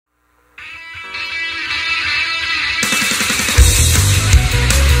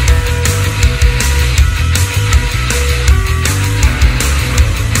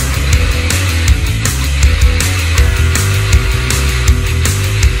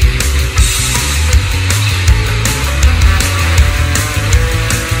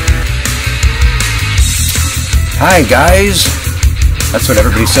Hi guys! That's what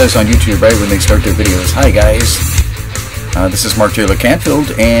everybody says on YouTube, right, when they start their videos. Hi guys! This is Mark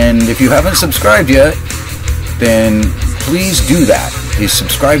Taylor-Canfield, and if you haven't subscribed yet, then please do that. Please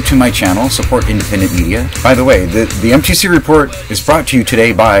subscribe to my channel, support independent media. By the way, the MTC Report is brought to you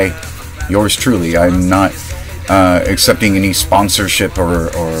today by yours truly. I'm not accepting any sponsorship or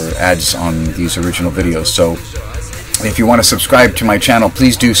ads on these original videos, so if you want to subscribe to my channel,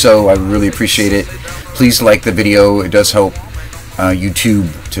 please do so. I really appreciate it. Please like the video. It does help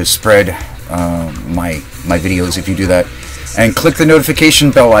YouTube to spread my videos if you do that. And click the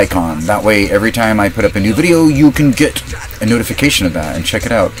notification bell icon. That way, every time I put up a new video, you can get a notification of that and check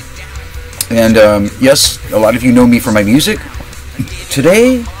it out. And yes, a lot of you know me for my music.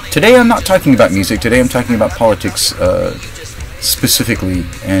 Today I'm not talking about music. Today I'm talking about politics specifically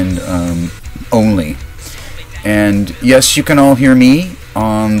and only. And yes, you can all hear me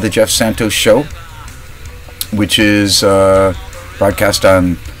on the Jeff Santos Show, which is broadcast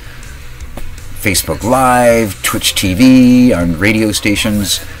on Facebook Live, Twitch TV, on radio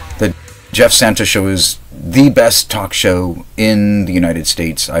stations. The Jeff Santos Show is the best talk show in the United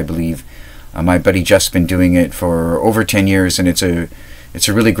States, I believe. My buddy Jeff's been doing it for over 10 years, and it's a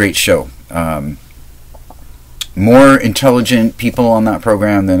really great show. More intelligent people on that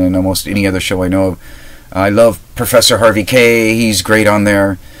program than in almost any other show I know of. I love Professor Harvey K. He's great on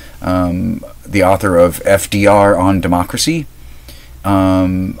there. The author of FDR on Democracy.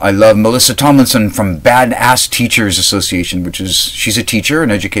 I love Melissa Tomlinson from Badass Teachers Association, she's a teacher,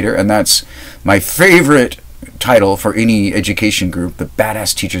 an educator, and that's my favorite title for any education group, the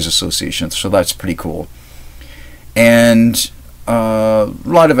Badass Teachers Association. So that's pretty cool. And a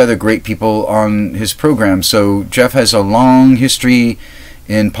lot of other great people on his program. So Jeff has a long history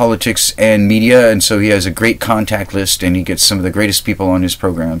in politics and media, and so he has a great contact list, and he gets some of the greatest people on his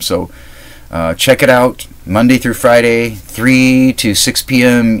program. So check it out, Monday through Friday, 3 to 6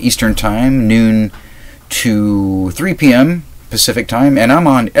 p.m. Eastern Time, noon to 3 p.m. Pacific Time, and I'm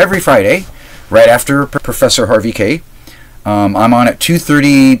on every Friday, right after Professor Harvey K. I'm on at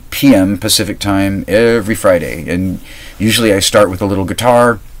 2:30 p.m. Pacific Time every Friday, and usually I start with a little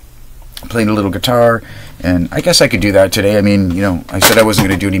guitar, playing a little guitar, and I guess I could do that today. I mean, you know, I said I wasn't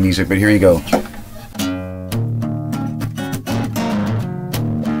going to do any music, but here you go.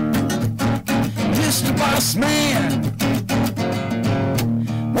 Mr. Boss Man,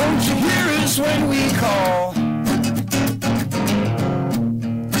 won't you hear us when we call?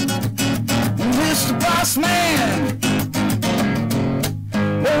 Mr. Boss Man,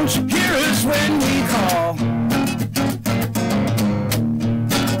 won't you hear us when we call?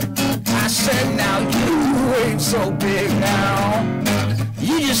 I said, now you ain't so big now,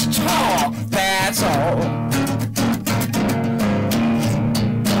 you just talk, that's all.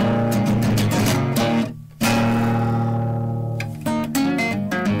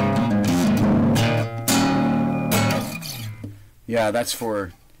 Yeah, that's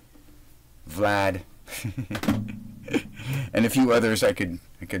for Vlad and a few others I could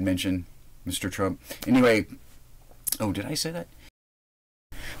mention, Mr. Trump. Anyway, oh, did I say that?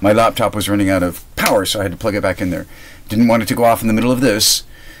 My laptop was running out of power, so I had to plug it back in there. Didn't want it to go off in the middle of this,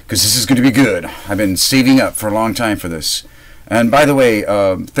 because this is going to be good. I've been saving up for a long time for this. And by the way,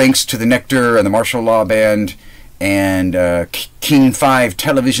 thanks to the Nectar and the Martial Law Band and King 5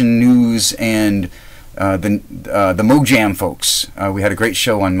 Television News and the Mojam folks. We had a great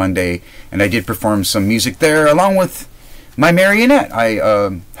show on Monday, and I did perform some music there along with my marionette.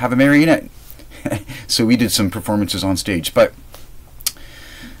 I have a marionette. So we did some performances on stage. But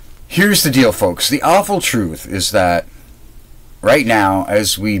here's the deal, folks. The awful truth is that right now,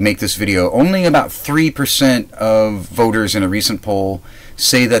 as we make this video, only about 3% of voters in a recent poll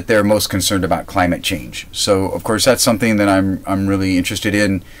say that they're most concerned about climate change. So, of course, that's something that I'm really interested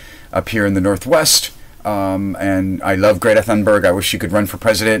in up here in the Northwest. And I love Greta Thunberg. I wish she could run for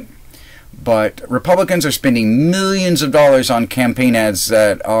president. But Republicans are spending millions of dollars on campaign ads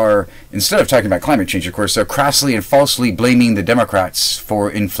that are, instead of talking about climate change, of course, they're crassly and falsely blaming the Democrats for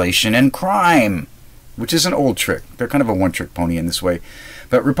inflation and crime, which is an old trick. They're kind of a one-trick pony in this way.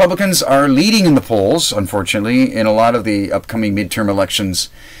 But Republicans are leading in the polls, unfortunately, in a lot of the upcoming midterm elections.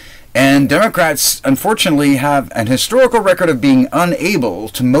 And Democrats, unfortunately, have an historical record of being unable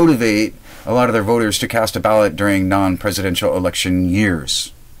to motivate a lot of their voters to cast a ballot during non-presidential election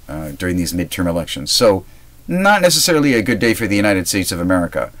years, during these midterm elections. So, not necessarily a good day for the United States of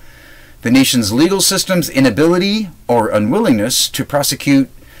America. The nation's legal system's inability or unwillingness to prosecute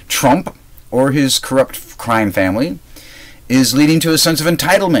Trump or his corrupt crime family is leading to a sense of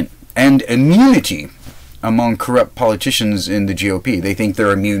entitlement and immunity among corrupt politicians in the GOP. They think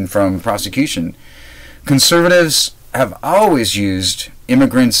they're immune from prosecution. Conservatives have always used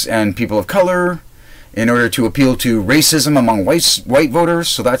immigrants and people of color in order to appeal to racism among white voters,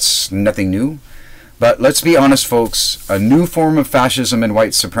 so that's nothing new. But let's be honest, folks, a new form of fascism and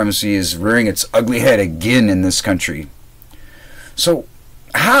white supremacy is rearing its ugly head again in this country. So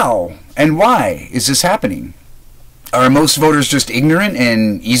how and why is this happening? Are most voters just ignorant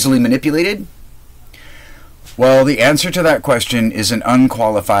and easily manipulated? Well, the answer to that question is an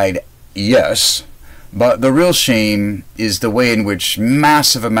unqualified yes. But the real shame is the way in which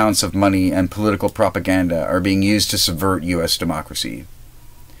massive amounts of money and political propaganda are being used to subvert U.S. democracy.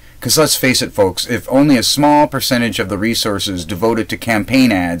 Because let's face it, folks, if only a small percentage of the resources devoted to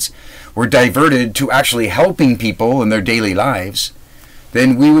campaign ads were diverted to actually helping people in their daily lives,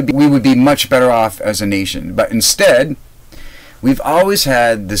 then we would be much better off as a nation. But instead, we've always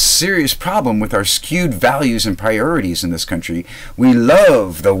had this serious problem with our skewed values and priorities in this country. We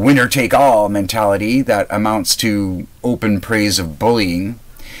love the winner-take-all mentality that amounts to open praise of bullying.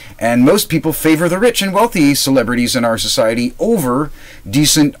 And most people favor the rich and wealthy celebrities in our society over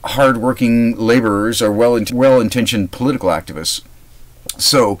decent, hard-working laborers or well-intentioned political activists.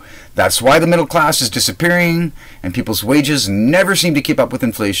 So that's why the middle class is disappearing, and people's wages never seem to keep up with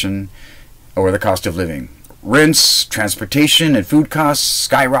inflation or the cost of living. Rents, transportation, and food costs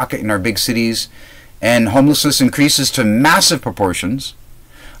skyrocket in our big cities, and homelessness increases to massive proportions.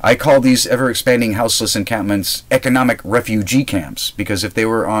 I call these ever-expanding houseless encampments economic refugee camps, because if they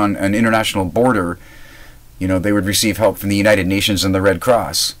were on an international border, they would receive help from the United Nations and the Red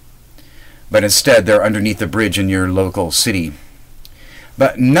Cross. But instead, they're underneath the bridge in your local city.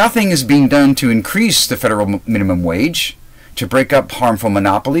 But nothing is being done to increase the federal minimum wage, to break up harmful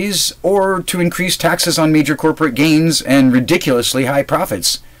monopolies, or to increase taxes on major corporate gains and ridiculously high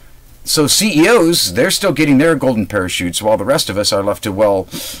profits. So CEOs, they're still getting their golden parachutes, while the rest of us are left to, well,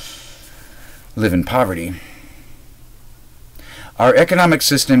 live in poverty. Our economic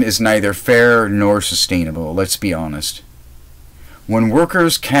system is neither fair nor sustainable, let's be honest. When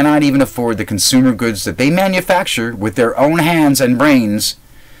workers cannot even afford the consumer goods that they manufacture with their own hands and brains,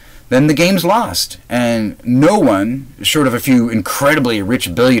 then the game's lost, and no one, short of a few incredibly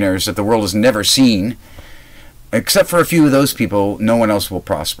rich billionaires that the world has never seen, except for a few of those people, no one else will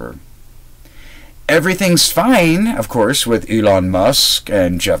prosper. Everything's fine, of course, with Elon Musk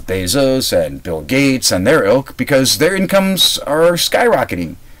and Jeff Bezos and Bill Gates and their ilk, because their incomes are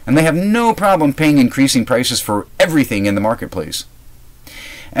skyrocketing, and they have no problem paying increasing prices for everything in the marketplace.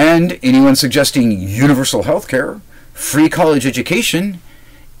 And anyone suggesting universal health care, free college education,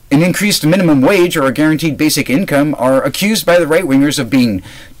 an increased minimum wage, or a guaranteed basic income are accused by the right-wingers of being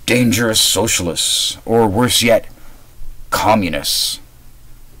dangerous socialists, or worse yet, communists.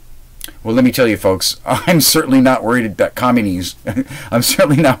 Well, let me tell you, folks, I'm certainly not worried that communists, I'm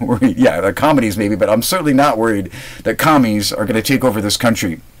certainly not worried, yeah, the communists maybe, but I'm certainly not worried that commies are going to take over this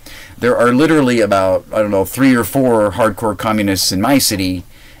country. There are literally about, 3 or 4 hardcore communists in my city,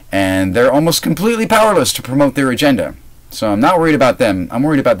 and they're almost completely powerless to promote their agenda. So I'm not worried about them. I'm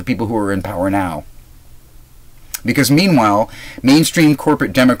worried about the people who are in power now. Because meanwhile, mainstream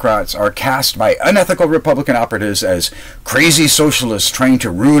corporate Democrats are cast by unethical Republican operatives as crazy socialists trying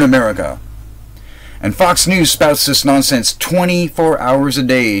to ruin America. And Fox News spouts this nonsense 24 hours a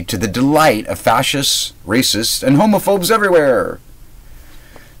day to the delight of fascists, racists, and homophobes everywhere.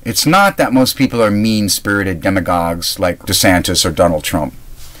 It's not that most people are mean-spirited demagogues like DeSantis or Donald Trump,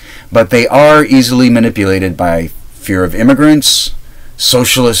 but they are easily manipulated by fear of immigrants,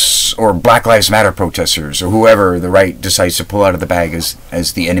 socialists, or Black Lives Matter protesters, or whoever the right decides to pull out of the bag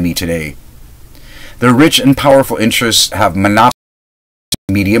as the enemy today. The rich and powerful interests have monopolized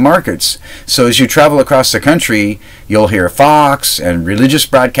media markets. So as you travel across the country, you'll hear Fox and religious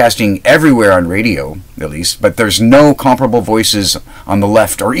broadcasting everywhere on radio, at least, but there's no comparable voices on the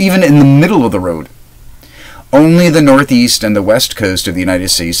left or even in the middle of the road. Only the Northeast and the West Coast of the United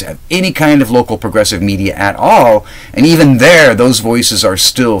States have any kind of local progressive media at all, and even there, those voices are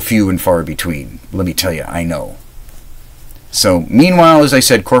still few and far between. Let me tell you, I know. So, meanwhile, as I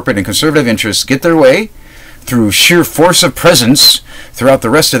said, corporate and conservative interests get their way through sheer force of presence throughout the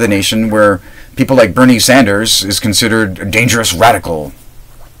rest of the nation, where people like Bernie Sanders is considered a dangerous radical.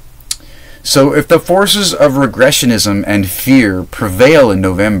 So, if the forces of regressionism and fear prevail in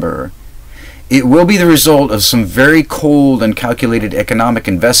November, it will be the result of some very cold and calculated economic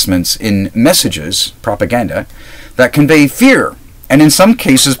investments in messages, propaganda, that convey fear, and in some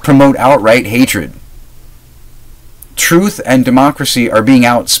cases promote outright hatred. Truth and democracy are being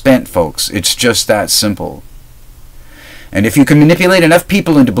outspent, folks. It's just that simple. And if you can manipulate enough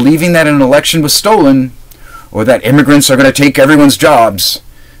people into believing that an election was stolen, or that immigrants are going to take everyone's jobs,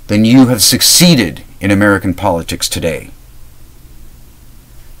 then you have succeeded in American politics today.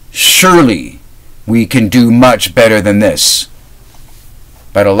 Surely we can do much better than this.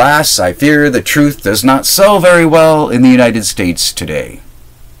 But alas, I fear the truth does not sell very well in the United States today.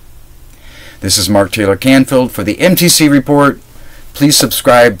 This is Mark Taylor-Canfield for the MTC Report. Please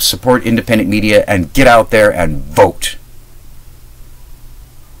subscribe, support independent media, and get out there and vote.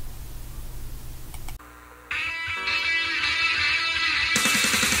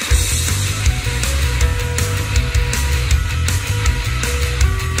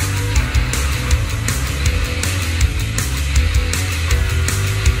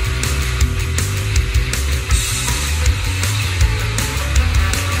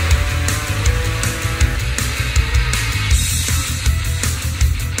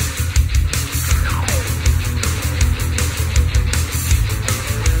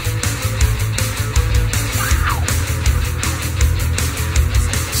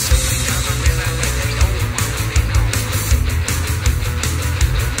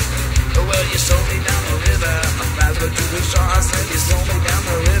 You sold me down the river, I passed to the shore. I said you sold me down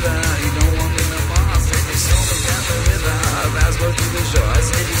the river, you don't want me no more. I said you sold me down the river, I passed to the shore. I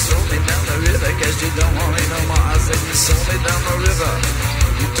said you sold me down the river, 'cause you don't want me no more. I said you sold me down the river.